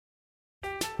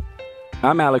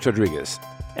I'm Alex Rodriguez.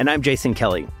 And I'm Jason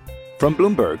Kelly. From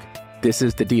Bloomberg, this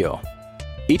is The Deal.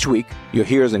 Each week, you'll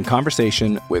hear us in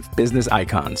conversation with business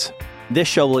icons. This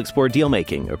show will explore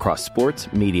deal-making across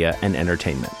sports, media, and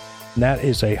entertainment. That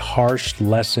is a harsh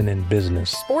lesson in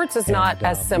business. Sports is not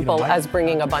as simple as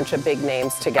bringing a bunch of big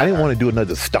names together. I didn't want to do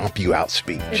another stomp you out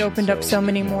speech. It opened up so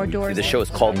many more doors. The show is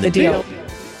called The Deal.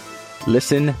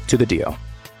 Listen to The Deal.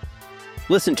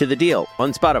 Listen to The Deal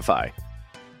on Spotify.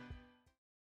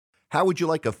 How would you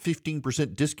like a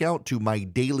 15% discount to my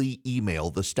daily email,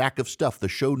 the stack of stuff, the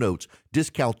show notes,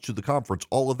 discounts to the conference,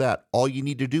 all of that? All you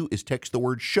need to do is text the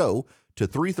word show to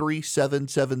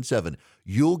 33777.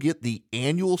 You'll get the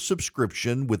annual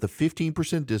subscription with a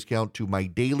 15% discount to my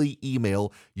daily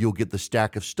email. You'll get the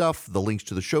stack of stuff, the links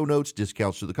to the show notes,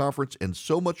 discounts to the conference, and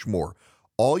so much more.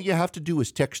 All you have to do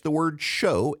is text the word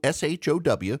show,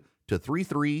 SHOW, to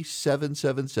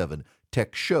 33777.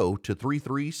 Text show to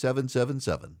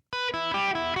 33777.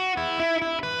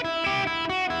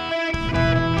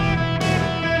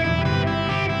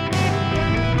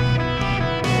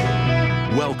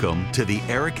 Welcome to the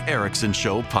Eric Erickson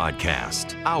Show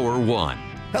podcast, Hour 1.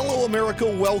 Hello, America.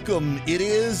 Welcome. It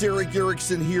is Eric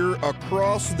Erickson here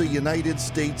across the United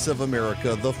States of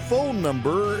America. The phone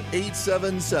number,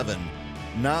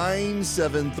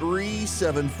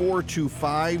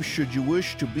 877-973-7425, should you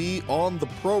wish to be on the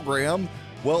program.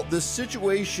 Well, the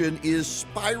situation is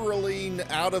spiraling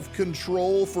out of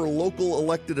control for local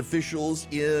elected officials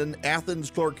in Athens,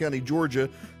 Clarke County, Georgia.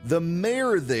 The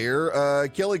mayor there,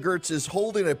 Kelly Gertz, is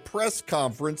holding a press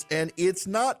conference, and it's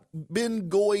not been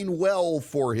going well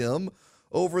for him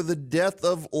over the death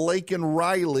of Laken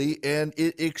Riley, and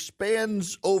it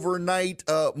expands overnight.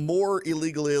 More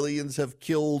illegal aliens have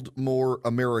killed more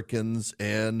Americans,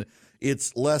 and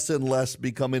it's less and less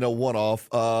becoming a one-off.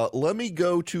 Let me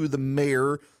go to the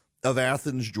mayor of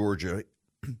Athens, Georgia.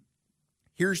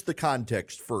 Here's the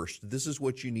context first. This is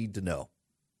what you need to know.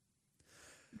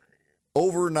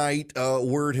 Overnight,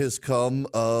 word has come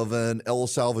of an El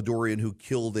Salvadorian who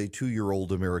killed a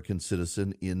 2-year-old American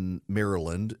citizen in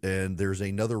Maryland, and there's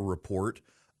another report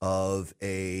of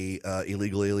a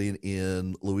illegal alien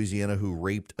in Louisiana who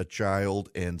raped a child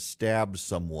and stabbed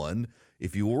someone.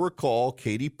 If you will recall,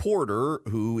 Katie Porter,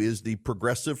 who is the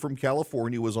progressive from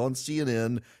California, was on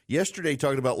CNN yesterday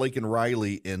talking about Laken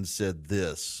Riley and said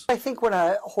this. I think when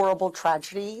a horrible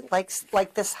tragedy like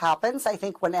this happens, I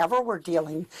think whenever we're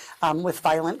dealing with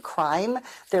violent crime,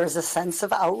 there is a sense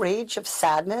of outrage, of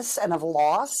sadness, and of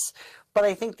loss. But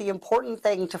I think the important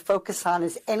thing to focus on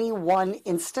is any one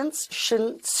instance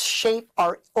shouldn't shape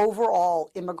our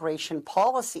overall immigration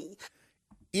policy.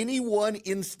 Any one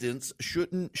instance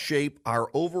shouldn't shape our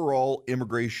overall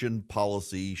immigration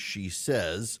policy, she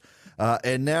says.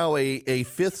 And now a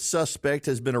fifth suspect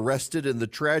has been arrested in the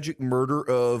tragic murder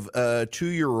of a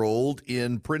 2-year-old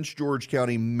in Prince George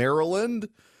County, Maryland.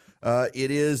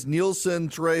 It is Nielsen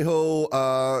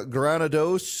Trejo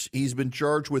Granados. He's been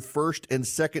charged with first and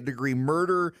second degree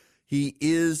murder. He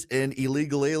is an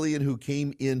illegal alien who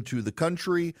came into the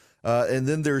country. And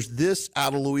then there's this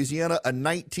out of Louisiana. A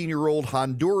 19-year-old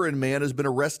Honduran man has been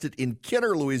arrested in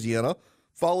Kenner, Louisiana,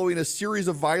 following a series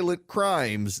of violent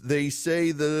crimes. They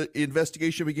say the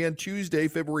investigation began Tuesday,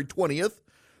 February 20th,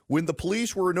 when the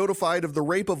police were notified of the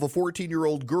rape of a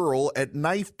 14-year-old girl at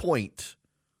knife point.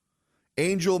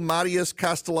 Angel Marius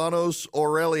Castellanos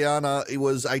Aureliana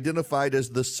was identified as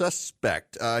the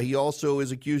suspect. He also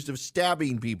is accused of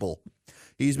stabbing people.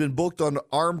 He's been booked on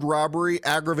armed robbery,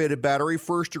 aggravated battery,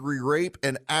 first-degree rape,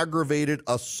 and aggravated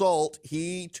assault.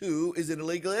 He, too, is an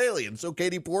illegal alien. So,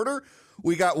 Katie Porter,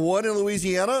 we got one in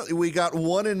Louisiana, we got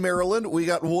one in Maryland, we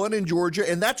got one in Georgia,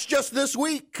 and that's just this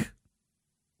week.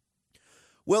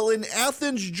 Well, in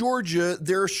Athens, Georgia,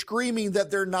 they're screaming that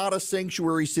they're not a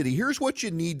sanctuary city. Here's what you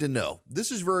need to know.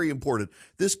 This is very important.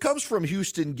 This comes from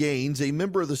Houston Gaines, a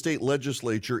member of the state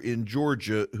legislature in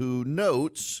Georgia, who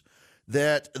notes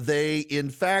that they, in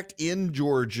fact, in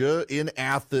Georgia, in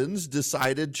Athens,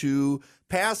 decided to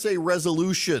pass a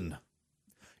resolution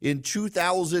in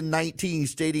 2019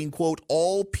 stating, quote,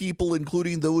 all people,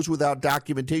 including those without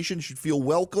documentation, should feel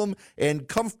welcome and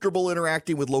comfortable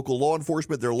interacting with local law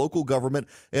enforcement, their local government,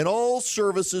 and all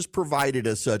services provided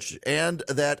as such, and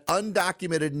that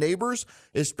undocumented neighbors,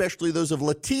 especially those of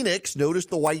Latinx, notice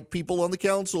the white people on the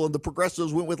council and the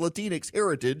progressives went with Latinx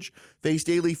heritage, face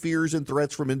daily fears and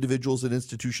threats from individuals and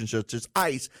institutions such as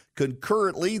ICE.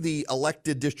 Concurrently, the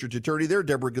elected district attorney there,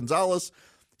 Deborah Gonzalez,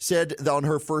 said that on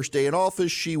her first day in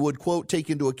office, she would, quote,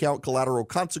 take into account collateral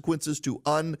consequences to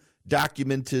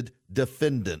undocumented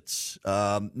defendants.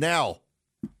 Now,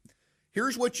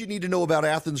 Here's what you need to know about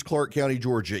Athens, Clarke County,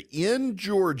 Georgia. In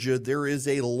Georgia, there is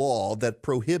a law that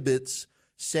prohibits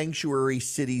sanctuary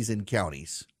cities and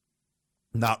counties.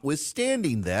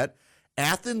 Notwithstanding that,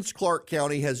 Athens, Clarke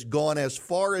County has gone as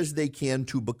far as they can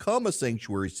to become a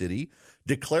sanctuary city,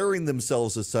 declaring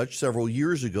themselves as such several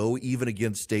years ago, even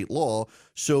against state law.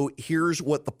 So here's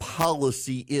what the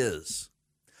policy is.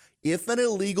 If an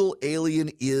illegal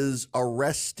alien is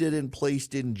arrested and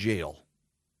placed in jail,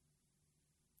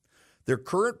 their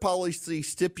current policy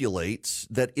stipulates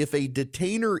that if a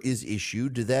detainer is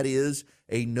issued, that is,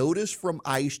 a notice from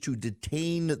ICE to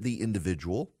detain the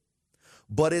individual,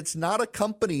 but it's not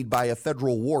accompanied by a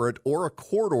federal warrant or a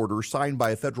court order signed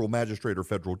by a federal magistrate or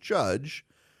federal judge,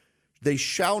 they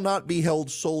shall not be held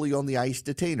solely on the ICE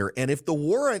detainer. And if the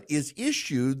warrant is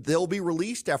issued, they'll be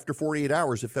released after 48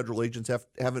 hours if federal agents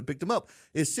haven't picked them up.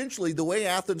 Essentially, the way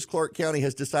Athens, Clarke County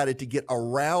has decided to get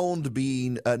around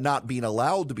being not being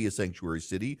allowed to be a sanctuary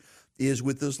city is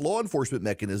with this law enforcement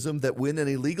mechanism that when an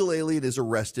illegal alien is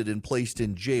arrested and placed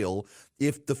in jail,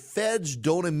 if the feds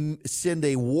don't send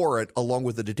a warrant along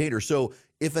with the detainer, so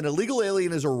if an illegal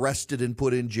alien is arrested and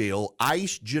put in jail,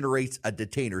 ICE generates a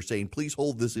detainer saying, please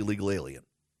hold this illegal alien.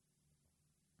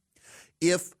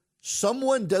 If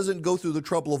someone doesn't go through the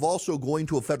trouble of also going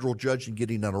to a federal judge and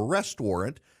getting an arrest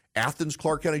warrant, Athens,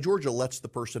 Clarke County, Georgia lets the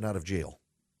person out of jail,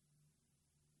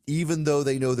 even though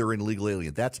they know they're an illegal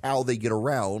alien. That's how they get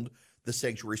around the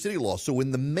sanctuary city law. So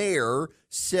when the mayor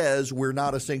says we're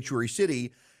not a sanctuary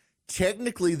city,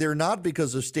 technically they're not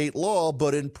because of state law,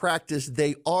 but in practice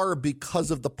they are because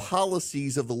of the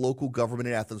policies of the local government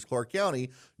in Athens, Clarke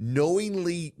County,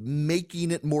 knowingly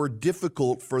making it more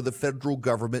difficult for the federal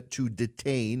government to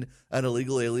detain an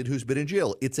illegal alien who's been in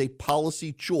jail. It's a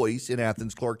policy choice in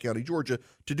Athens, Clarke County, Georgia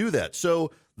to do that. So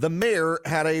the mayor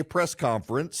had a press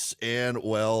conference, and,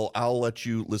 well, I'll let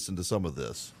you listen to some of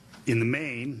this. In the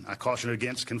main, I caution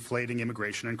against conflating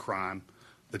immigration and crime.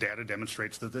 The data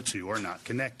demonstrates that the two are not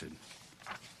connected.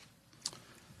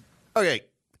 Okay,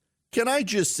 can I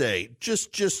just say,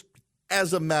 just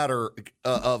as a matter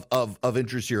of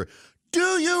interest here, do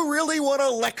you really want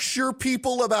to lecture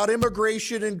people about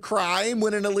immigration and crime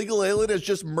when an illegal alien has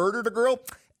just murdered a girl?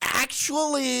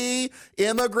 Actually,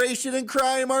 immigration and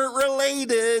crime aren't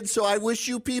related, so I wish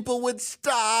you people would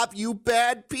stop, you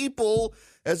bad people,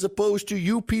 as opposed to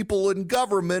you people in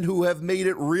government who have made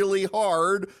it really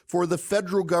hard for the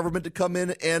federal government to come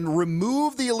in and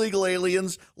remove the illegal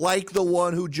aliens like the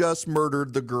one who just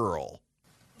murdered the girl.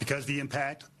 Because the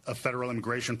impact of federal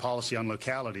immigration policy on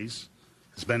localities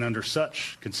has been under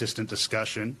such consistent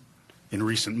discussion in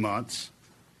recent months,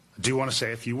 I do want to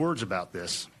say a few words about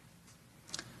this.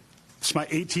 It's my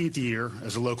 18th year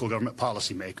as a local government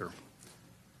policymaker,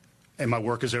 and my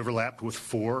work has overlapped with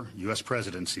 4 U.S.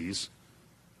 presidencies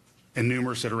and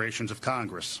numerous iterations of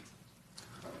Congress.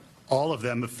 All of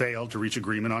them have failed to reach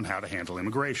agreement on how to handle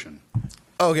immigration.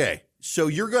 Okay, so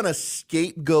you're going to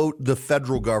scapegoat the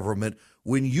federal government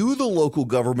when you, the local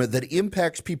government that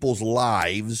impacts people's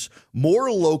lives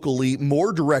more locally,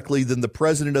 more directly than the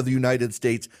President of the United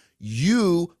States,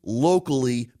 you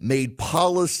locally made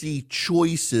policy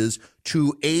choices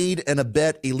to aid and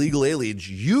abet illegal aliens.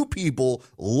 You people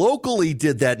locally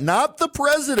did that, not the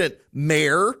president,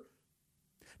 Mayor.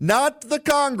 Not the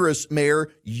Congress, Mayor.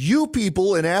 You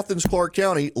people in Athens, Clarke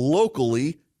County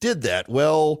locally did that.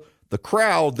 Well, the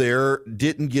crowd there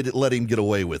didn't let him get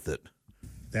away with it.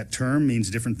 That term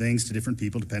means different things to different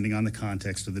people depending on the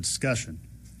context of the discussion.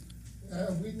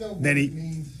 We know what it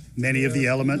means. Many of the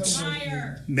elements.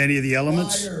 Liar. Many of the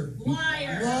elements. Liar.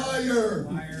 Liar.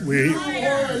 We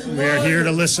are here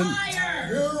to listen. Liar.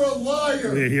 You're a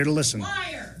liar. We are here to listen.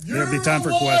 Liar. There'll be time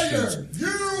for questions. You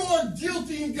are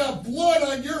guilty and got blood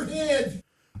on your head.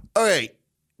 All right.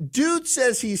 Dude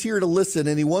says he's here to listen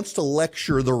and he wants to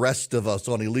lecture the rest of us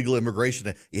on illegal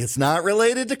immigration. It's not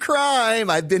related to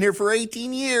crime. I've been here for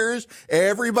 18 years.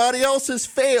 Everybody else has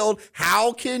failed.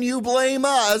 How can you blame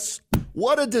us?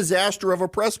 What a disaster of a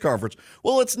press conference.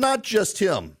 Well, it's not just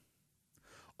him.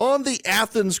 On the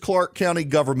Athens, Clarke County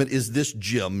government is this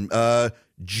Jim.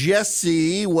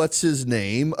 Jesse, what's his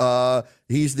name?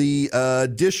 He's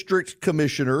the district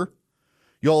commissioner.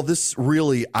 Y'all, this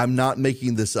really, I'm not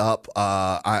making this up.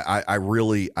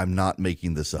 I'm not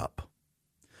making this up.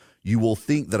 You will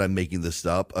think that I'm making this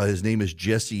up. His name is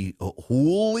Jesse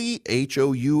Houle,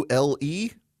 Houle.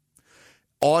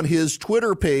 On his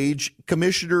Twitter page,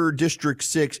 Commissioner District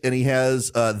 6, and he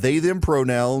has they, them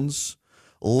pronouns,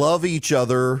 love each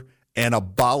other, and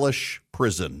abolish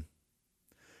prison.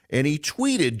 And he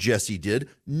tweeted, Jesse did,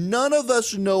 none of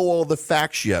us know all the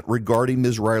facts yet regarding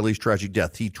Ms. Riley's tragic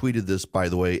death. He tweeted this, by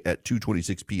the way, at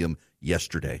 2:26 p.m.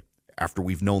 yesterday, after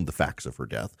we've known the facts of her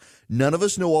death. None of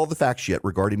us know all the facts yet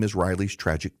regarding Ms. Riley's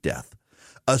tragic death.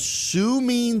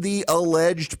 Assuming the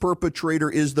alleged perpetrator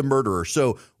is the murderer.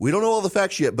 So we don't know all the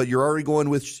facts yet, but you're already going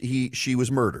with she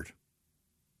was murdered.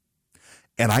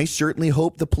 And I certainly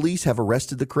hope the police have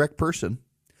arrested the correct person.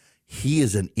 He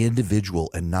is an individual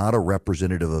and not a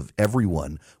representative of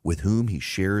everyone with whom he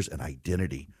shares an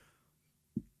identity.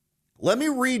 Let me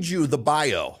read you the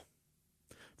bio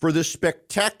for this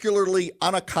spectacularly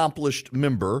unaccomplished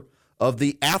member of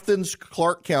the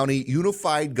Athens-Clarke County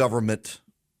Unified Government.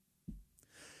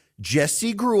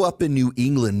 Jesse grew up in New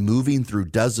England, moving through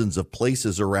dozens of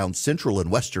places around central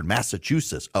and western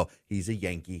Massachusetts. Oh, he's a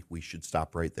Yankee. We should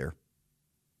stop right there.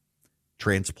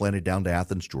 Transplanted down to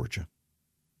Athens, Georgia.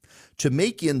 To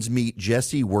make ends meet,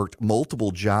 Jesse worked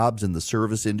multiple jobs in the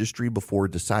service industry before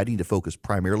deciding to focus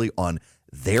primarily on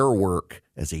their work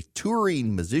as a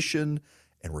touring musician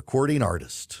and recording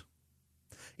artist.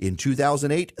 In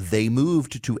 2008, they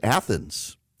moved to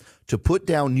Athens to put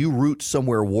down new roots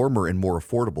somewhere warmer and more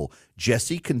affordable.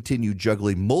 Jesse continued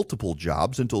juggling multiple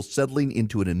jobs until settling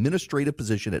into an administrative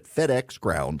position at FedEx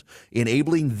Ground,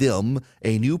 enabling them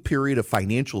a new period of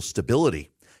financial stability.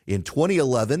 In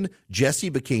 2011, Jesse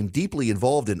became deeply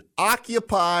involved in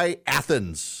Occupy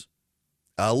Athens,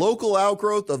 a local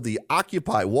outgrowth of the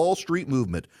Occupy Wall Street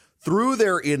movement. Through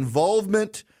their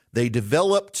involvement, they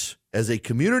developed as a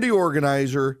community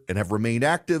organizer and have remained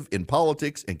active in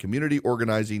politics and community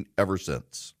organizing ever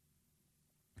since.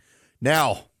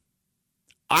 Now,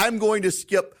 I'm going to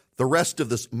skip the rest of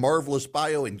this marvelous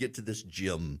bio and get to this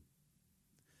gem.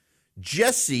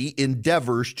 Jesse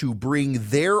endeavors to bring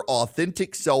their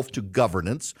authentic self to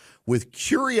governance with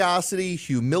curiosity,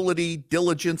 humility,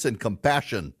 diligence, and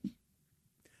compassion.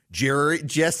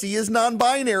 Jesse is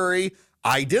non-binary,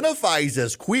 identifies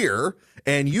as queer,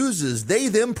 and uses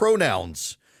they-them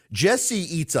pronouns. Jesse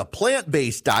eats a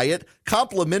plant-based diet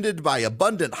complemented by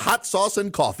abundant hot sauce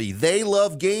and coffee. They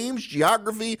love games,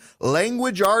 geography,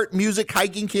 language, art, music,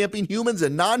 hiking, camping, humans,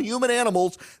 and non-human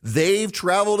animals. They've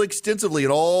traveled extensively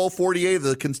in all 48 of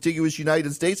the contiguous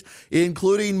United States,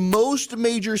 including most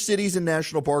major cities and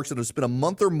national parks, and have spent a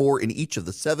month or more in each of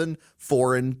the 7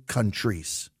 foreign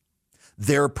countries.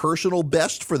 Their personal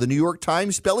best for the New York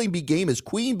Times spelling bee game is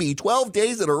Queen Bee 12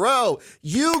 days in a row.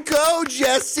 You go,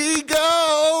 Jesse,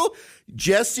 go!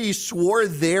 Jesse swore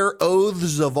their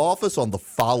oaths of office on the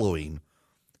following: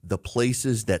 The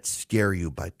Places That Scare You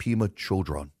by Pima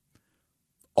Chodron,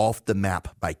 Off the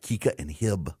Map by Kika and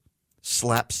Hib,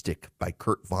 Slapstick by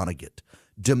Kurt Vonnegut,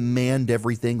 Demand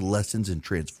Everything, Lessons in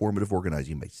Transformative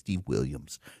Organizing by Steve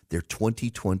Williams, their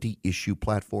 2020 issue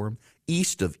platform,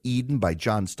 East of Eden by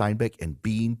John Steinbeck, and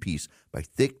Being Peace by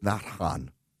Thich Nhat Hanh.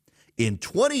 In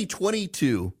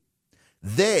 2022,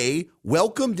 they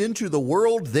welcomed into the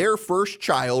world their first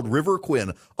child, River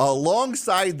Quinn,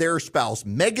 alongside their spouse,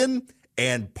 Megan,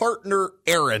 and partner,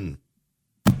 Aaron.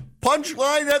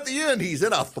 Punchline at the end, he's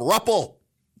in a throuple.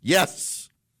 Yes.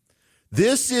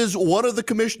 This is one of the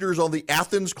commissioners on the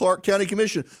Athens-Clarke County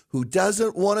Commission who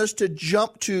doesn't want us to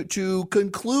jump to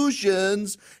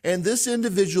conclusions. And this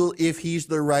individual, if he's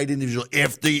the right individual,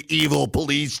 if the evil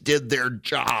police did their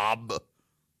job,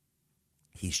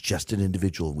 he's just an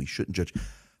individual and we shouldn't judge.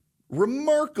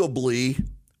 Remarkably,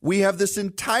 we have this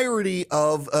entirety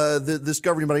of this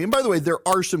governing body. And by the way, there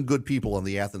are some good people on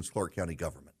the Athens-Clarke County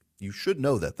government. You should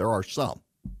know that. There are some.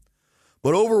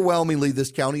 But overwhelmingly,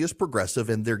 this county is progressive,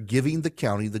 and they're giving the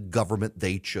county the government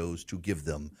they chose to give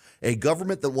them. A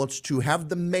government that wants to have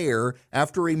the mayor,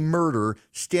 after a murder,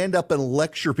 stand up and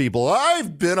lecture people.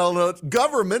 I've been on a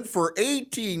government for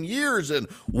 18 years, and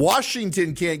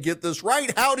Washington can't get this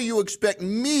right. How do you expect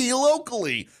me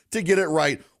locally to get it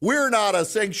right? We're not a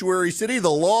sanctuary city.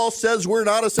 The law says we're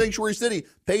not a sanctuary city.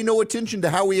 Pay no attention to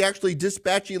how we actually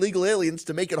dispatch illegal aliens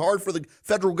to make it hard for the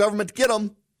federal government to get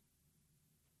them.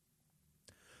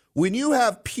 When you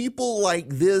have people like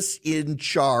this in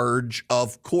charge,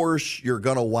 of course, you're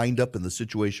going to wind up in the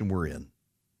situation we're in.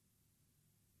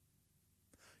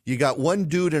 You got one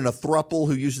dude in a throuple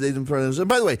who uses they them pronouns. And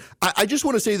by the way, I just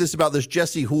want to say this about this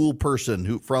Jesse Houle person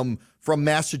who from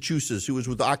Massachusetts who was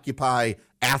with Occupy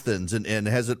Athens and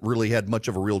hasn't really had much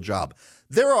of a real job.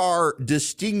 There are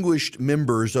distinguished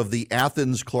members of the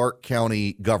Athens-Clarke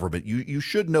County government. You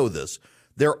should know this.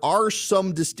 There are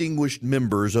some distinguished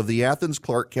members of the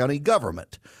Athens-Clarke County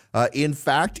government. In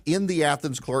fact, in the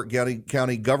Athens-Clarke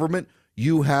County government,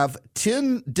 you have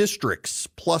 10 districts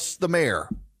plus the mayor.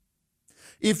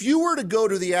 If you were to go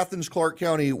to the Athens-Clarke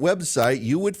County website,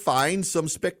 you would find some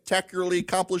spectacularly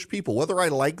accomplished people. Whether I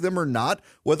like them or not,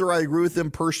 whether I agree with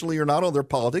them personally or not on their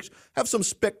politics, have some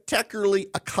spectacularly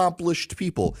accomplished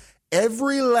people.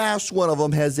 Every last one of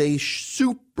them has a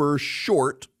super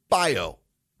short bio.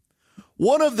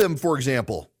 One of them, for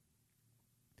example,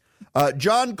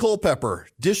 John Culpepper,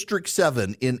 District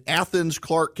 7 in Athens,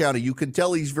 Clarke County. You can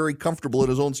tell he's very comfortable in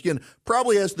his own skin.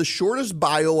 Probably has the shortest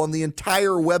bio on the entire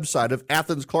website of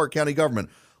Athens, Clarke County government.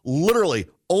 Literally,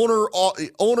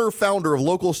 owner, founder of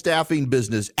local staffing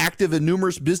business, active in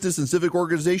numerous business and civic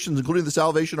organizations, including the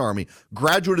Salvation Army,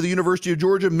 graduate of the University of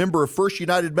Georgia, member of First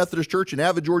United Methodist Church, and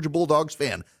avid Georgia Bulldogs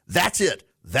fan. That's it.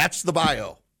 That's the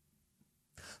bio.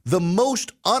 The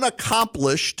most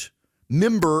unaccomplished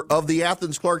member of the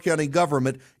Athens, Clarke County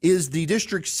government is the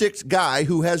District 6 guy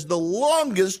who has the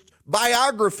longest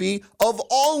biography of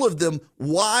all of them.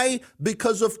 Why?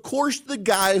 Because, of course, the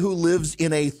guy who lives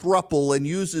in a throuple and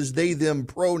uses they, them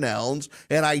pronouns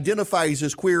and identifies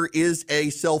as queer is a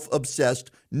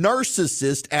self-obsessed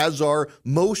narcissist, as are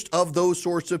most of those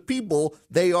sorts of people.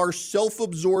 They are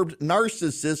self-absorbed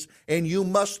narcissists, and you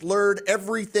must learn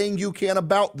everything you can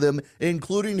about them,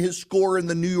 including his score in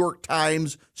the New York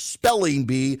Times spelling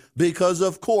bee, because,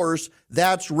 of course,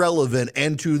 that's relevant.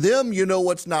 And to them, you know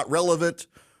what's not relevant?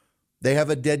 They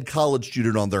have a dead college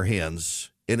student on their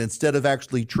hands. And instead of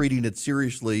actually treating it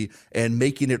seriously and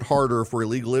making it harder for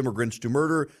illegal immigrants to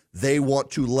murder, they want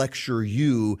to lecture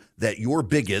you that you're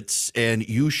bigots and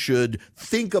you should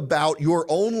think about your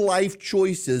own life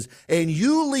choices, and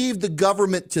you leave the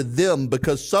government to them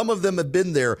because some of them have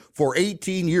been there for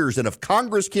 18 years. And if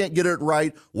Congress can't get it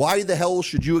right, why the hell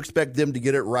should you expect them to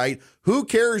get it right? Who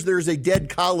cares there's a dead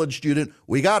college student?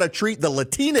 We got to treat the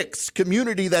Latinx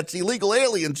community that's illegal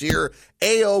aliens here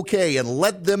A-OK and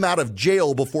let them out of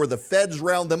jail before the feds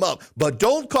round them up. But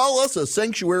don't call us a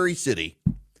sanctuary city.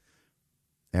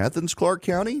 Athens, Clarke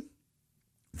County,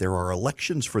 there are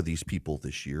elections for these people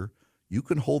this year. You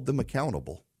can hold them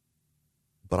accountable.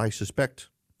 But I suspect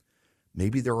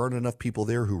maybe there aren't enough people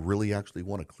there who really actually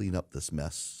want to clean up this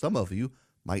mess. Some of you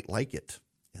might like it,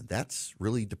 and that's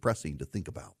really depressing to think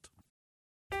about.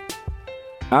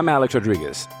 I'm Alex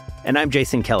Rodriguez. And I'm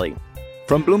Jason Kelly.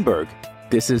 From Bloomberg,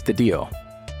 this is The Deal.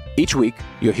 Each week,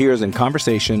 you'll hear us in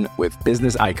conversation with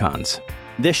business icons.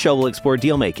 This show will explore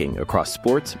deal-making across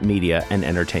sports, media, and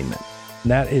entertainment.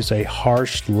 That is a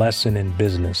harsh lesson in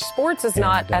business. Sports is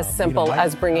not as simple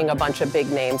as bringing a bunch of big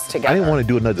names together. I didn't want to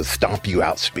do another stomp you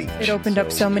out speech. It opened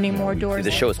up so many more doors.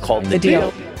 The show is called The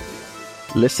Deal.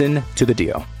 Listen to The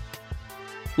Deal.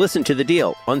 Listen to The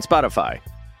Deal on Spotify.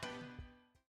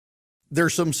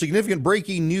 There's some significant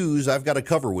breaking news I've got to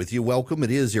cover with you. Welcome.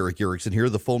 It is Eric Erickson here.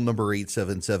 The phone number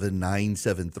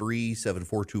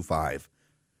 877-973-7425.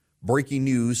 Breaking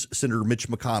news, Senator Mitch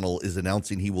McConnell is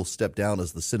announcing he will step down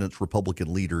as the Senate's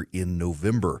Republican leader in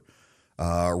November.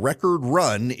 Record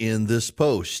run in this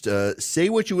post. Say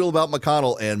what you will about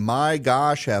McConnell, and my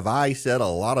gosh, have I said a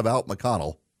lot about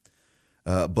McConnell.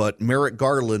 But Merrick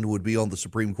Garland would be on the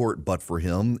Supreme Court but for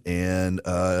him, and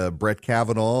Brett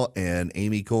Kavanaugh and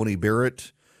Amy Coney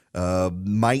Barrett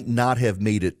might not have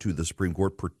made it to the Supreme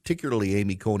Court, particularly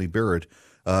Amy Coney Barrett.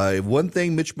 One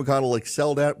thing Mitch McConnell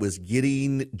excelled at was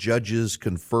getting judges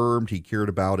confirmed. He cared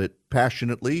about it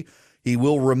passionately. He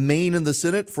will remain in the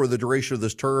Senate for the duration of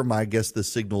this term. I guess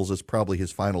this signals it's probably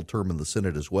his final term in the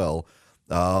Senate as well.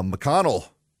 McConnell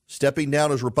stepping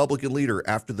down as Republican leader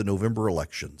after the November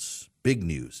elections. Big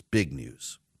news, big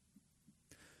news.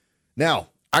 Now,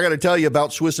 I got to tell you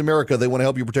about Swiss America. They want to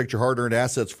help you protect your hard-earned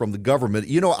assets from the government.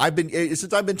 You know,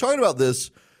 since I've been talking about this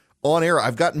on air,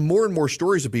 I've gotten more and more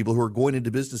stories of people who are going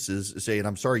into businesses saying,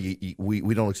 I'm sorry,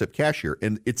 we don't accept cash here.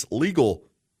 And it's legal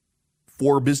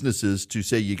for businesses to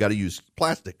say you got to use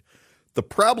plastic. The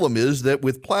problem is that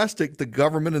with plastic, the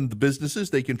government and the businesses,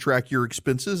 they can track your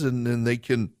expenses and they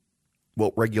can,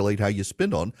 regulate how you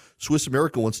spend on. Swiss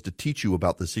America wants to teach you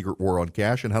about the secret war on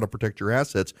cash and how to protect your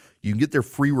assets. You can get their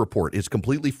free report. It's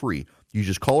completely free. You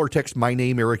just call or text my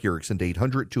name, Eric Erickson, to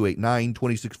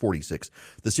 800-289-2646.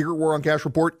 The Secret War on Cash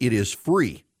report, it is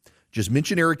free. Just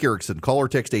mention Eric Erickson. Call or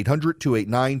text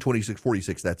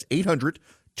 800-289-2646. That's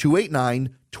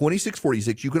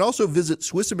 800-289-2646. You can also visit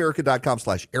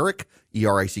SwissAmerica.com/Eric,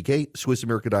 E-R-I-C-K,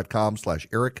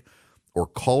 SwissAmerica.com/Eric, or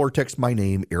call or text my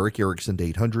name, Eric Erickson,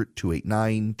 to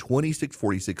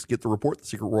 800-289-2646. Get the report, The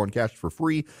Secret War on Cash, for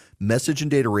free. Message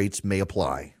and data rates may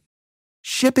apply.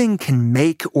 Shipping can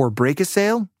make or break a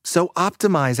sale, so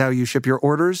optimize how you ship your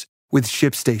orders with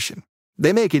ShipStation.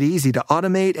 They make it easy to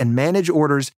automate and manage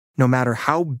orders no matter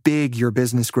how big your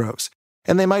business grows.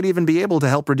 And they might even be able to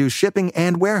help reduce shipping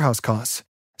and warehouse costs.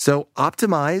 So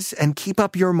optimize and keep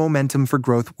up your momentum for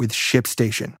growth with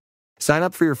ShipStation. Sign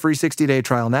up for your free 60-day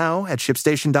trial now at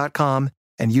ShipStation.com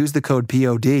and use the code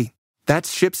POD.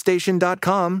 That's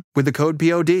ShipStation.com with the code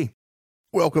POD.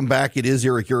 Welcome back. It is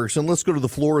Eric Erickson. Let's go to the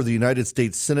floor of the United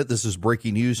States Senate. This is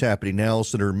breaking news happening now.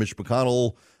 Senator Mitch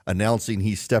McConnell announcing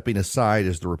he's stepping aside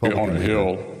as the Republican on a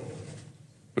hill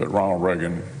that Ronald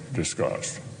Reagan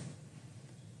discussed.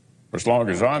 As long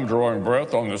as I'm drawing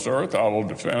breath on this earth, I will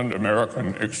defend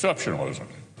American exceptionalism.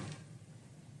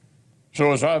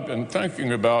 So as I've been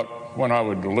thinking about when I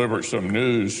would deliver some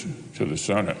news to the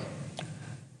Senate,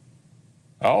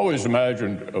 I always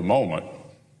imagined a moment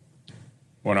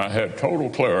when I had total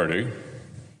clarity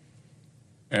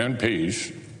and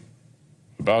peace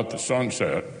about the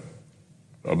sunset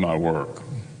of my work.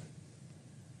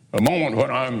 A moment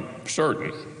when I'm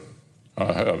certain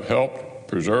I have helped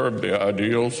preserve the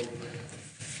ideals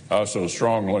I so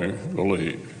strongly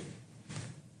believe.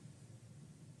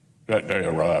 That day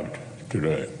arrived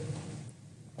today.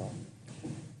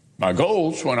 My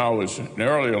goals when I was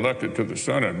narrowly elected to the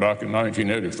Senate back in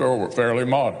 1984 were fairly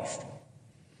modest.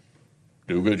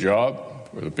 Do a good job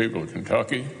for the people of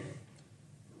Kentucky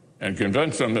and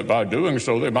convince them that by doing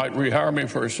so they might rehire me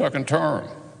for a second term.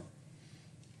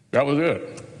 That was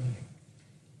it.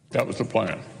 That was the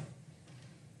plan.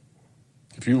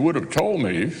 If you would have told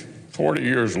me 40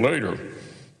 years later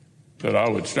that I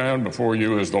would stand before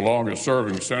you as the longest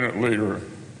serving Senate leader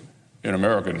in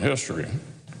American history,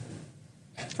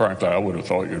 frankly, I would have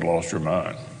thought you'd lost your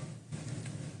mind.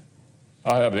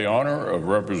 I have the honor of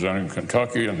representing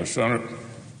Kentucky in the Senate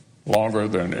longer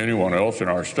than anyone else in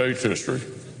our state's history.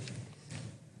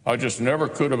 I just never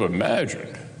could have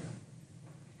imagined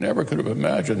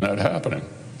that happening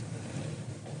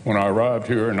when I arrived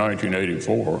here in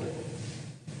 1984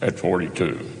 at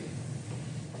 42.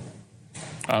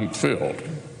 I'm filled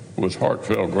with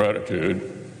heartfelt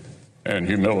gratitude and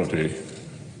humility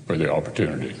for the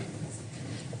opportunity.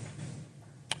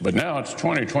 But now it's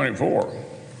 2024.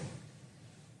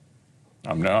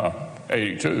 I'm now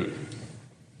 82.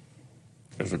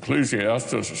 As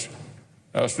Ecclesiastes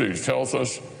tells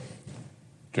us,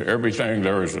 to everything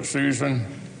there is a season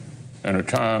and a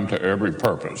time to every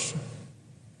purpose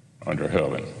under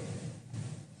heaven.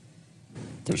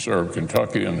 To serve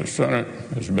Kentucky in the Senate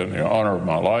has been the honor of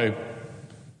my life.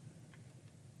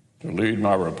 To lead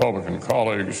my Republican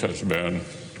colleagues has been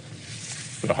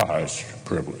the highest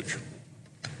privilege.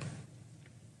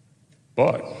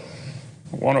 But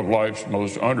one of life's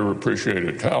most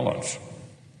underappreciated talents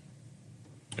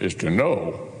is to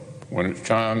know when it's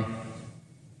time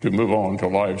to move on to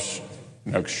life's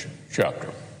next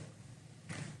chapter.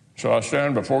 So I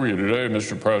stand before you today,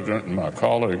 Mr. President, and my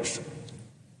colleagues,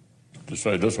 to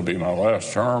say this will be my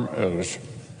last term as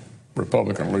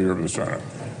Republican leader of the Senate.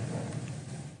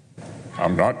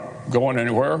 I'm not going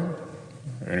anywhere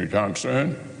anytime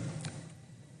soon.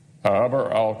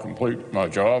 However, I'll complete my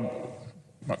job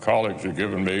my colleagues have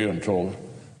given me until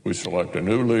we select a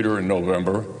new leader in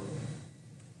November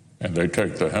and they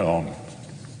take the helm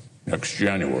next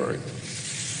January.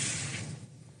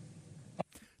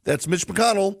 That's Mitch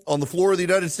McConnell on the floor of the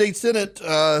United States Senate.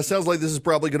 Sounds like this is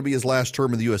probably going to be his last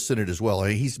term in the U.S. Senate as well.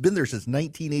 He's been there since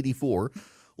 1984,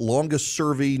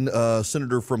 longest-serving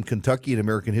senator from Kentucky in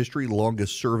American history,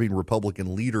 longest-serving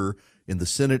Republican leader in the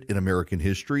Senate in American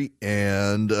history,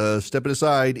 and stepping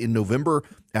aside in November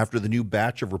after the new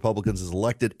batch of Republicans is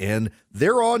elected, and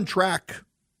they're on track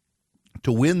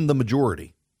to win the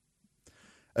majority.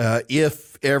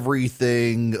 If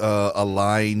everything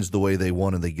aligns the way they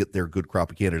want and they get their good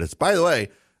crop of candidates. By the way,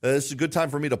 this is a good time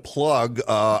for me to plug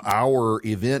our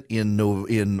event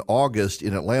in August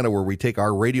in Atlanta, where we take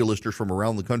our radio listeners from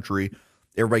around the country.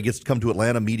 Everybody gets to come to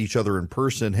Atlanta, meet each other in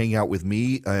person, hang out with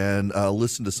me, and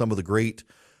listen to some of the great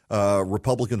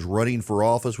Republicans running for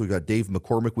office. We've got Dave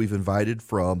McCormick we've invited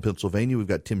from Pennsylvania. We've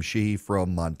got Tim Sheehy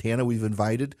from Montana we've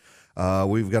invited.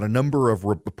 We've got a number of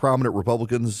prominent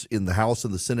Republicans in the House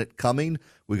and the Senate coming.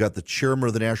 We've got the chairman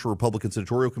of the National Republican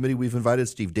Senatorial Committee we've invited,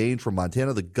 Steve Daines from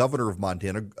Montana. The governor of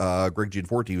Montana, Greg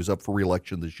Gianforte, who's up for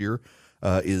re-election this year,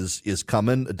 is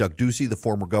coming. Doug Ducey, the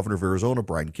former governor of Arizona,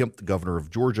 Brian Kemp, the governor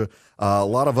of Georgia, a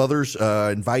lot of others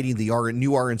inviting the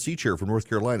new RNC chair from North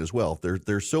Carolina as well.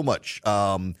 There's so much.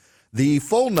 The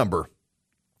phone number,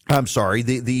 I'm sorry,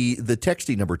 the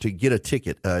texting number to get a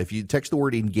ticket, if you text the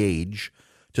word engage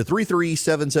to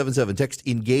 33777, text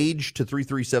engage to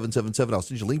 33777. I'll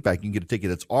send you a link back. You can get a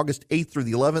ticket. It's August 8th through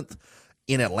the 11th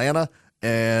in Atlanta,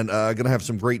 and going to have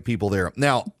some great people there.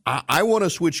 Now, I want to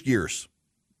switch gears.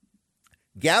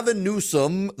 Gavin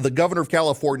Newsom, the governor of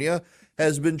California,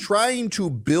 has been trying to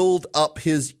build up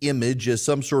his image as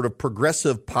some sort of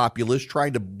progressive populist,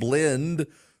 trying to blend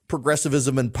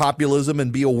progressivism and populism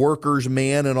and be a worker's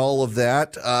man and all of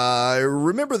that.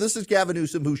 Remember, this is Gavin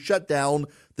Newsom, who shut down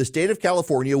the state of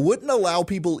California, wouldn't allow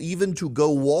people even to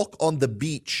go walk on the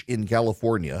beach in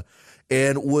California,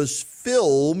 and was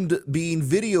filmed being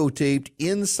videotaped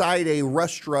inside a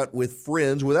restaurant with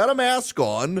friends without a mask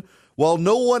on while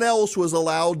no one else was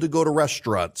allowed to go to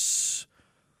restaurants.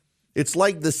 It's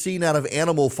like the scene out of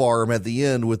Animal Farm at the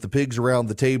end with the pigs around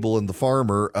the table and the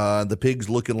farmer, the pigs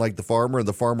looking like the farmer and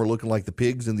the farmer looking like the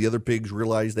pigs, and the other pigs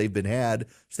realize they've been had.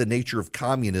 It's the nature of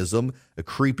communism,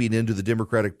 creeping into the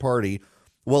Democratic Party.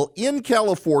 Well, in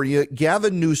California,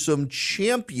 Gavin Newsom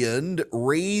championed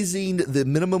raising the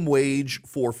minimum wage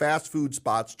for fast food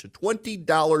spots to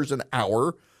 $20 an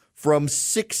hour from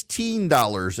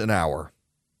 $16 an hour.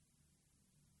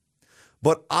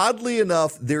 But oddly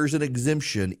enough, there's an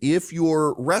exemption. If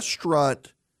your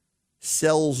restaurant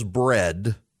sells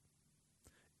bread,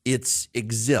 it's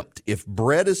exempt. If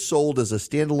bread is sold as a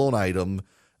standalone item,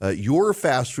 your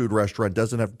fast food restaurant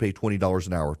doesn't have to pay $20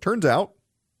 an hour. Turns out,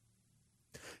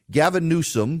 Gavin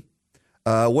Newsom,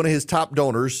 one of his top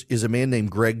donors is a man named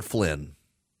Greg Flynn.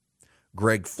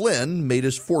 Greg Flynn made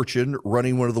his fortune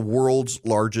running one of the world's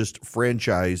largest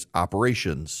franchise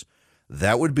operations.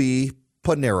 That would be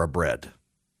Panera Bread.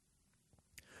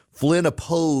 Flynn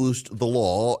opposed the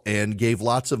law and gave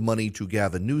lots of money to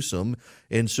Gavin Newsom.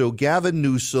 And so Gavin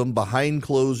Newsom, behind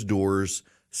closed doors,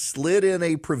 slid in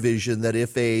a provision that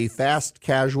if a fast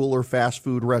casual or fast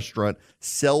food restaurant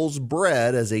sells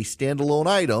bread as a standalone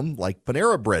item, like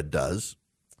Panera Bread does,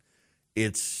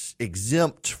 it's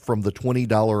exempt from the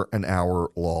 $20 an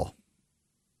hour law.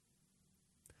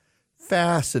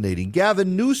 Fascinating.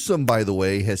 Gavin Newsom, by the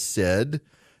way, has said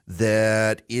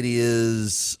that it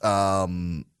is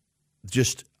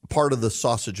just part of the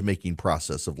sausage-making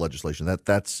process of legislation.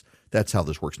 That's how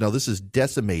this works. Now, this is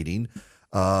decimating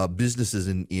businesses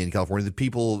in California.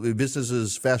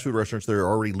 Businesses, fast food restaurants, they're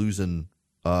already losing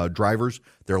drivers.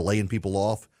 They're laying people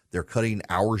off. They're cutting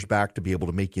hours back to be able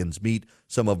to make ends meet.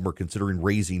 Some of them are considering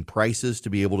raising prices to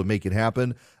be able to make it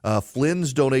happen.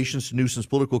 Flynn's donations to Newsom's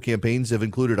political campaigns have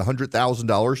included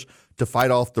 $100,000 to fight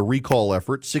off the recall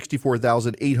effort,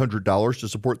 $64,800 to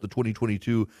support the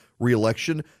 2022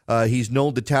 reelection. He's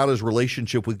known to tout his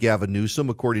relationship with Gavin Newsom,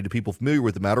 according to people familiar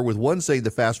with the matter, with one saying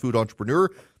the fast food entrepreneur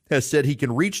has said he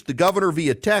can reach the governor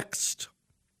via text.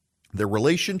 Their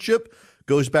relationship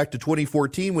goes back to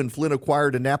 2014 when Flynn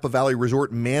acquired a Napa Valley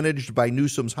resort managed by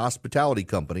Newsom's hospitality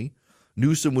company.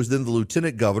 Newsom was then the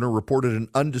lieutenant governor, reported an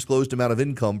undisclosed amount of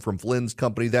income from Flynn's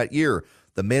company that year.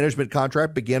 The management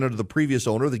contract began under the previous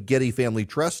owner, the Getty Family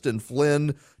Trust, and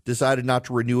Flynn decided not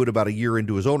to renew it about a year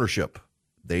into his ownership.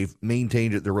 They've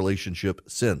maintained their relationship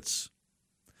since.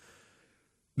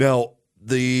 Now,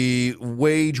 the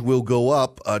wage will go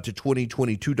up to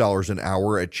 $22 an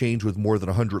hour, a change with more than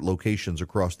 100 locations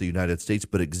across the United States,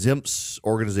 but exempts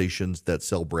organizations that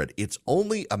sell bread. It's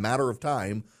only a matter of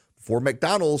time before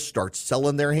McDonald's starts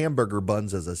selling their hamburger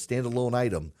buns as a standalone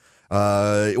item.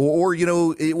 Chipotle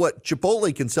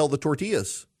can sell the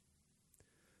tortillas.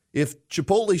 If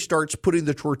Chipotle starts putting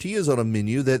the tortillas on a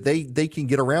menu, that they can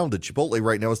get around it. Chipotle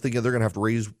right now is thinking they're going to have to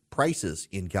raise prices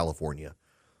in California.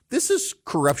 This is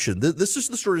corruption. This is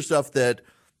the sort of stuff that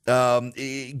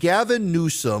Gavin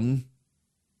Newsom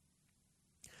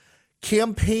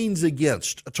campaigns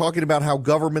against, talking about how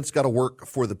government's got to work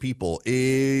for the people.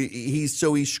 He's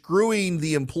screwing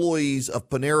the employees of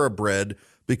Panera Bread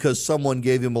because someone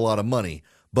gave him a lot of money.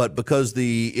 But because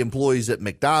the employees at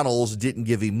McDonald's didn't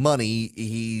give him money,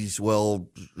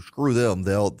 screw them.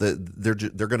 They're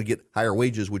going to get higher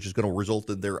wages, which is going to result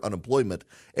in their unemployment.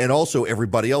 And also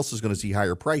everybody else is going to see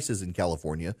higher prices in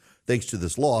California thanks to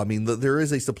this law. I mean, there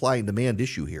is a supply and demand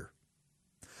issue here.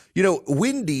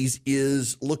 Wendy's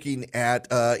is looking at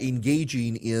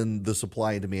engaging in the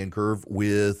supply and demand curve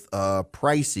with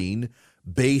pricing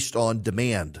based on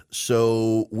demand.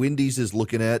 So Wendy's is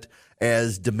looking at,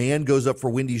 as demand goes up for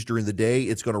Wendy's during the day,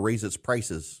 it's going to raise its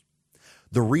prices.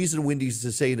 The reason Wendy's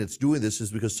is saying it's doing this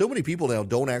is because so many people now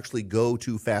don't actually go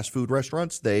to fast food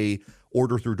restaurants. They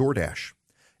order through DoorDash.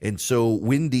 And so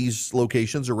Wendy's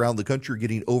locations around the country are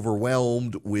getting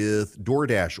overwhelmed with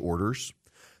DoorDash orders.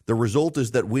 The result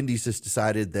is that Wendy's has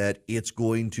decided that it's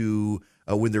going to,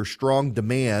 when there's strong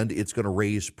demand, it's going to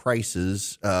raise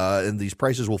prices. And these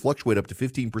prices will fluctuate up to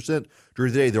 15%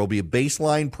 during the day. There will be a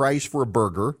baseline price for a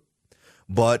burger.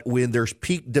 But when there's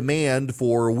peak demand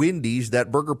for Wendy's,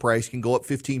 that burger price can go up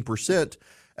 15%,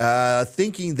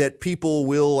 thinking that people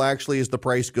will actually, as the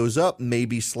price goes up,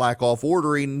 maybe slack off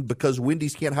ordering because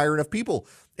Wendy's can't hire enough people.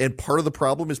 And part of the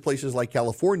problem is places like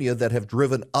California that have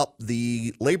driven up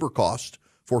the labor cost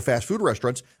for fast food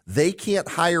restaurants, they can't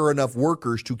hire enough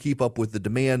workers to keep up with the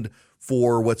demand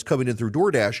for what's coming in through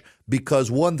DoorDash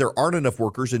because, one, there aren't enough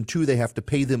workers, and two, they have to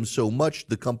pay them so much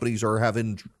the companies are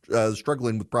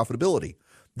struggling with profitability.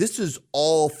 This is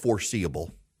all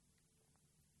foreseeable.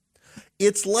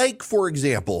 It's like, for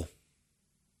example,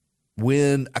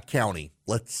 when a county,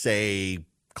 let's say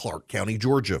Clark County,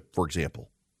 Georgia, for example,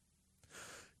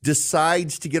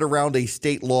 decides to get around a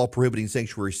state law prohibiting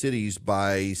sanctuary cities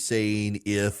by saying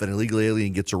if an illegal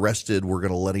alien gets arrested, we're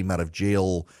going to let him out of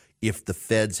jail if the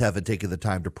feds haven't taken the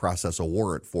time to process a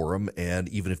warrant for him. And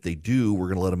even if they do, we're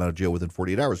going to let him out of jail within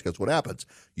 48 hours. Guess what happens?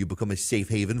 You become a safe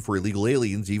haven for illegal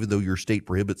aliens, even though your state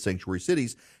prohibits sanctuary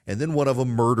cities. And then one of them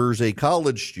murders a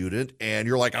college student. And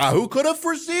you're like, who could have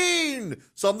foreseen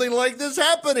something like this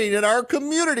happening in our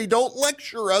community? Don't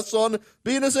lecture us on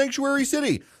being a sanctuary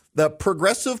city. The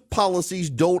progressive policies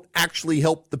don't actually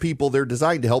help the people they're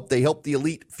designed to help. They help the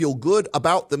elite feel good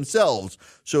about themselves.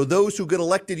 So those who get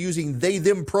elected using they,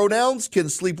 them pronouns can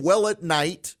sleep well at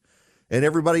night, and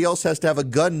everybody else has to have a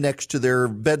gun next to their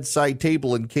bedside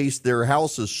table in case their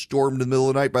house is stormed in the middle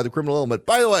of the night by the criminal element.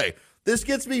 By the way, this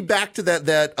gets me back to that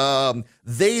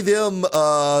they, them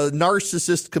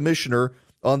narcissist commissioner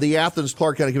on the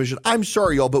Athens-Clarke County Commission. I'm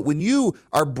sorry, y'all, but when you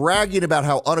are bragging about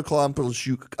how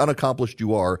unaccomplished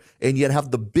you are and yet have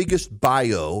the biggest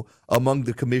bio among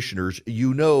the commissioners,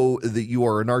 you know that you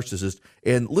are a narcissist.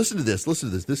 And listen to this.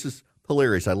 This is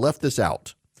hilarious. I left this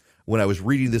out when I was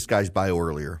reading this guy's bio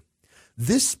earlier.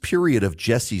 This period of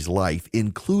Jesse's life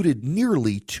included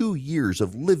nearly 2 years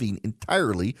of living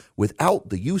entirely without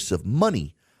the use of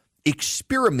money,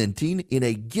 experimenting in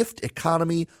a gift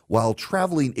economy while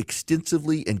traveling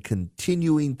extensively and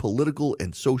continuing political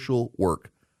and social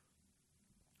work.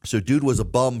 So dude was a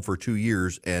bum for 2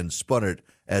 years and spun it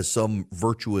as some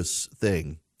virtuous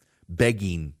thing,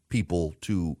 begging people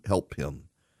to help him.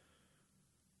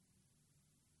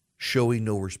 Showing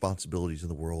no responsibilities in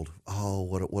the world. Oh,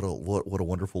 what a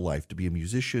wonderful life. To be a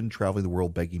musician, traveling the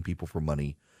world, begging people for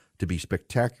money, to be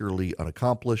spectacularly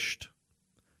unaccomplished,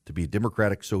 to be a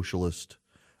democratic socialist,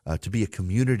 to be a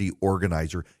community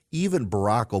organizer. Even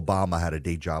Barack Obama had a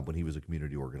day job when he was a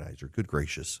community organizer. Good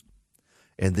gracious.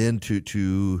 And then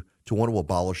to want to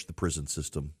abolish the prison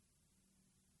system.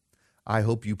 I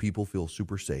hope you people feel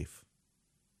super safe.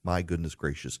 My goodness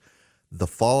gracious. The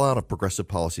fallout of progressive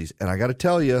policies, and I got to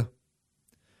tell you,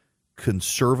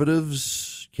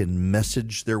 conservatives can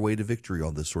message their way to victory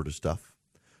on this sort of stuff.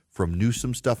 From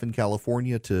Newsom stuff in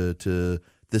California to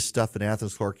this stuff in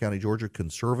Athens, Clarke County, Georgia,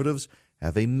 conservatives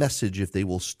have a message if they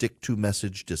will stick to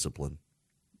message discipline.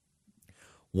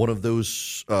 One of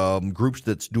those groups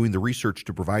that's doing the research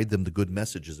to provide them the good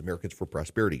message is Americans for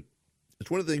Prosperity. It's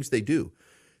one of the things they do.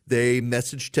 They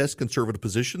message test conservative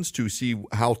positions to see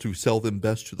how to sell them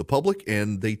best to the public,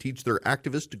 and they teach their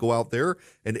activists to go out there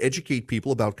and educate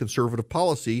people about conservative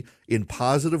policy in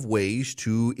positive ways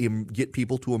to get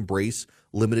people to embrace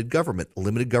limited government.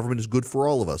 Limited government is good for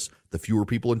all of us. The fewer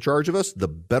people in charge of us, the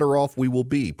better off we will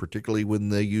be, particularly when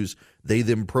they use they,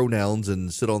 them pronouns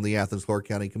and sit on the Athens-Clarke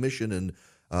County Commission and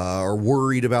are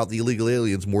worried about the illegal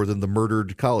aliens more than the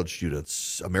murdered college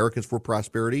students. Americans for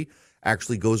Prosperity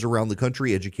actually goes around the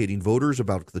country educating voters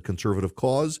about the conservative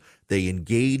cause. They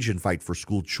engage and fight for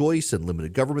school choice and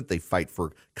limited government. They fight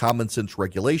for common sense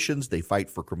regulations. They fight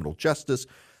for criminal justice.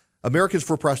 Americans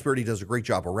for Prosperity does a great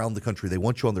job around the country. They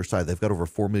want you on their side. They've got over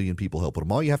 4 million people helping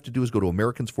them. All you have to do is go to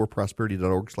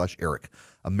americansforprosperity.org/Eric.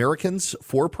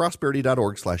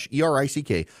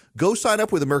 Americansforprosperity.org/ERICK. Go sign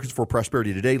up with Americans for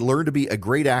Prosperity today. Learn to be a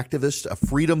great activist, a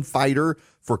freedom fighter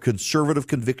for conservative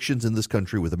convictions in this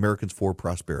country with Americans for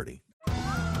Prosperity.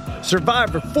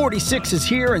 Survivor 46 is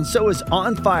here, and so is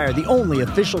On Fire, the only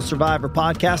official Survivor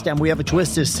podcast, and we have a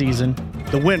twist this season.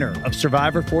 The winner of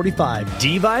Survivor 45,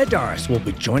 Dee Valladares, will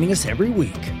be joining us every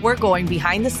week. We're going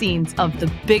behind the scenes of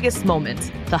the biggest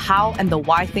moments, the how and the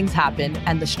why things happen,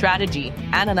 and the strategy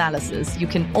and analysis you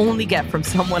can only get from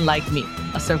someone like me,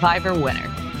 a Survivor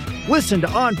winner. Listen to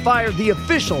On Fire, the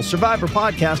official Survivor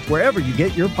podcast, wherever you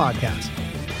get your podcasts.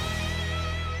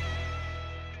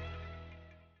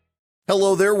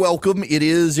 Hello there. Welcome. It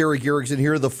is Eric Erickson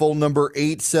here. The phone number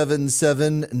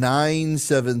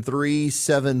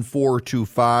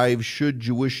 877-973-7425 should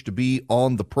you wish to be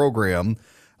on the program.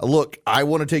 Look, I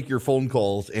want to take your phone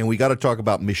calls, and we got to talk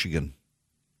about Michigan.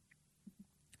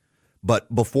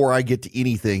 But before I get to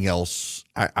anything else,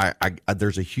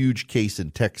 there's a huge case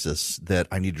in Texas that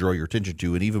I need to draw your attention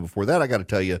to. And even before that, I got to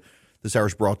tell you, this hour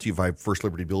is brought to you by First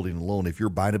Liberty Building and Loan. If you're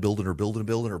buying a building or building a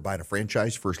building or buying a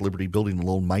franchise, First Liberty Building and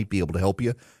Loan might be able to help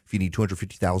you. If you need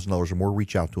 $250,000 or more,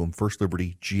 reach out to them,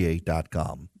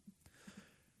 firstlibertyga.com.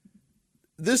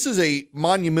 This is a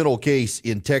monumental case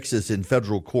in Texas in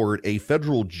federal court. A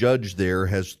federal judge there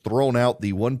has thrown out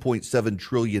the $1.7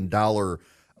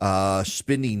 trillion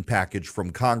spending package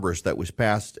from Congress that was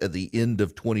passed at the end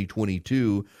of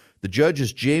 2022. The judge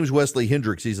is James Wesley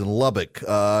Hendricks. He's in Lubbock.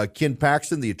 Ken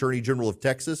Paxton, the Attorney General of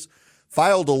Texas,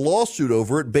 filed a lawsuit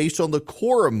over it based on the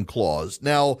quorum clause.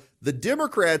 Now, the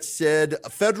Democrats said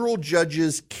federal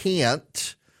judges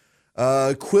can't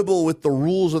quibble with the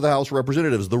rules of the House of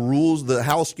Representatives. The rules, the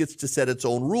House gets to set its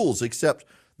own rules, except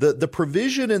the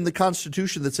provision in the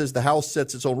Constitution that says the House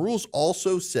sets its own rules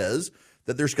also says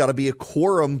that there's got to be a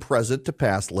quorum present to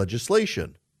pass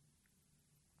legislation.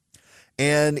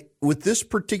 And with this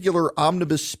particular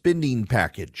omnibus spending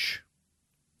package,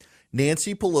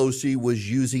 Nancy Pelosi was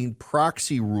using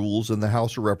proxy rules in the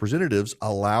House of Representatives,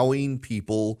 allowing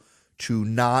people to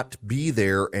not be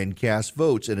there and cast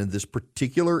votes. And in this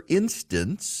particular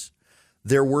instance,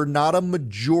 there were not a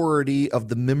majority of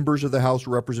the members of the House of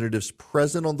Representatives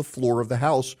present on the floor of the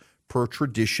House per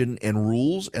tradition and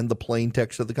rules and the plain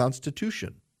text of the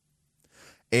Constitution.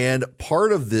 And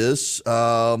part of this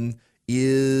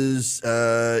is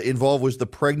involved was the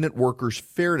Pregnant Workers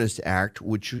Fairness Act,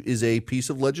 which is a piece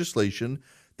of legislation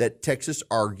that Texas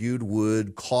argued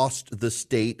would cost the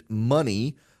state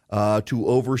money to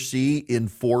oversee,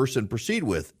 enforce, and proceed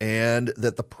with, and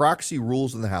that the proxy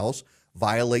rules in the House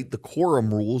violate the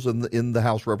quorum rules in the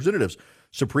House of Representatives.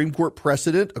 Supreme Court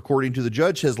precedent, according to the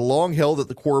judge, has long held that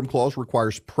the quorum clause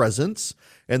requires presence,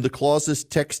 and the clause's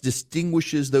text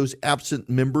distinguishes those absent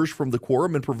members from the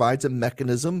quorum and provides a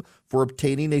mechanism for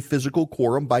obtaining a physical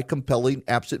quorum by compelling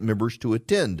absent members to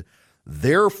attend.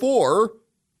 Therefore,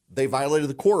 they violated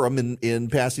the quorum in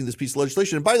passing this piece of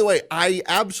legislation. And by the way, I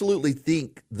absolutely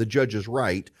think the judge is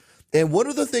right. And one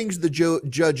of the things the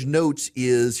judge notes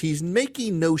is he's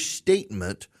making no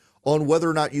statement on whether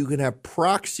or not you can have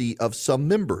proxy of some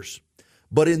members.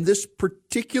 But in this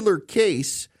particular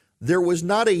case, there was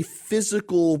not a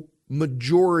physical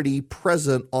majority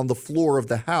present on the floor of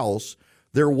the House.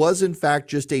 There was, in fact,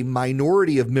 just a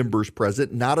minority of members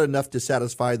present, not enough to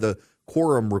satisfy the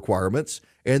quorum requirements.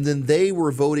 And then they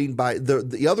were voting by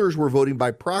the others were voting by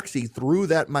proxy through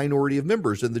that minority of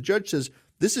members. And the judge says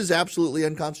this is absolutely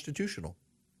unconstitutional.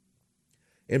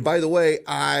 And by the way,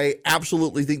 I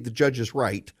absolutely think the judge is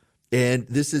right. And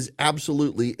this is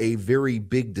absolutely a very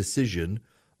big decision.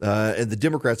 And the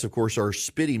Democrats, of course, are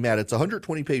spitting mad. It's a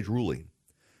 120-page ruling.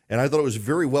 And I thought it was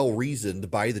very well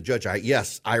reasoned by the judge.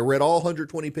 I read all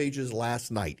 120 pages last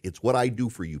night. It's what I do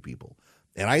for you people.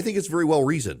 And I think it's very well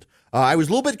reasoned. I was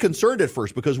a little bit concerned at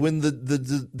first because when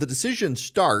the decision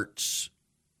starts,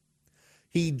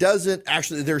 he doesn't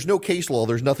actually, there's no case law,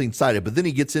 there's nothing cited, but then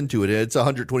he gets into it, and it's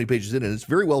 120 pages in, and it's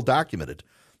very well documented.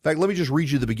 In fact, let me just read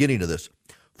you the beginning of this.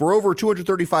 For over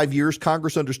 235 years,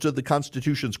 Congress understood the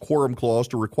Constitution's quorum clause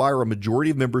to require a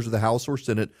majority of members of the House or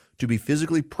Senate to be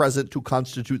physically present to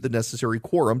constitute the necessary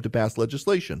quorum to pass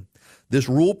legislation. This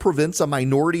rule prevents a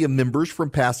minority of members from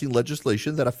passing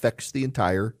legislation that affects the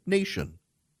entire nation.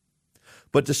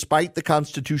 But despite the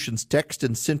Constitution's text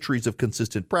and centuries of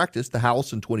consistent practice, the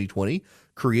House in 2020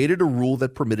 created a rule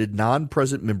that permitted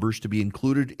non-present members to be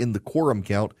included in the quorum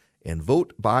count and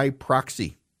vote by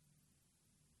proxy.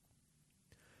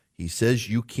 He says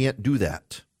you can't do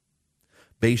that.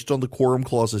 Based on the quorum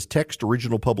clause's text,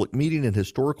 original public meeting, and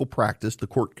historical practice, the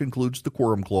court concludes the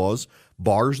quorum clause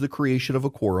bars the creation of a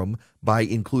quorum by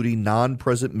including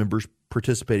non-present members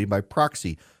participating by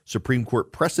proxy. Supreme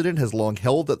Court precedent has long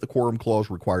held that the quorum clause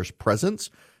requires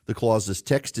presence. The clause's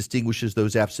text distinguishes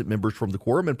those absent members from the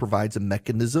quorum and provides a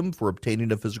mechanism for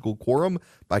obtaining a physical quorum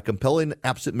by compelling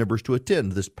absent members to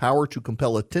attend. This power to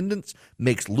compel attendance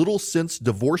makes little sense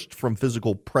divorced from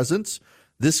physical presence.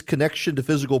 This connection to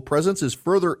physical presence is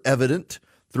further evident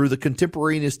through the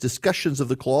contemporaneous discussions of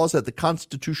the clause at the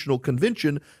Constitutional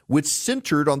Convention, which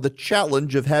centered on the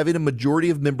challenge of having a majority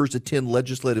of members attend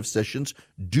legislative sessions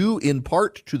due in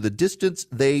part to the distance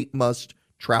they must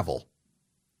travel.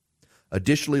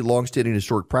 Additionally, longstanding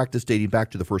historic practice dating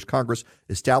back to the first Congress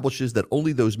establishes that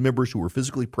only those members who were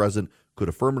physically present could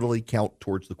affirmatively count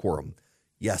towards the quorum.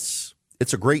 Yes,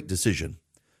 it's a great decision.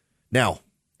 Now,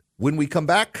 when we come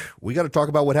back, we got to talk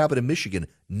about what happened in Michigan.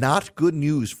 Not good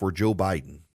news for Joe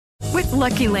Biden. With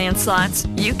Lucky Land Slots,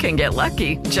 you can get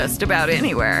lucky just about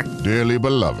anywhere. Dearly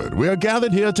beloved, we are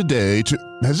gathered here today to...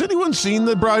 Has anyone seen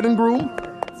the bride and groom?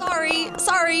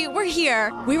 Sorry, we're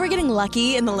here. We were getting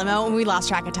lucky in the limo and we lost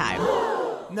track of time.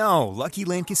 No, Lucky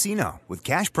Land Casino, with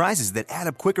cash prizes that add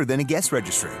up quicker than a guest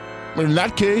registry. In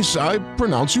that case, I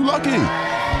pronounce you lucky.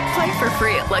 Play for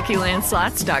free at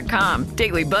LuckyLandSlots.com.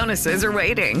 Daily bonuses are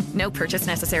waiting. No purchase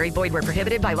necessary. Void where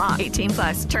prohibited by law.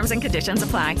 18+. Terms and conditions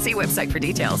apply. See website for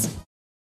details.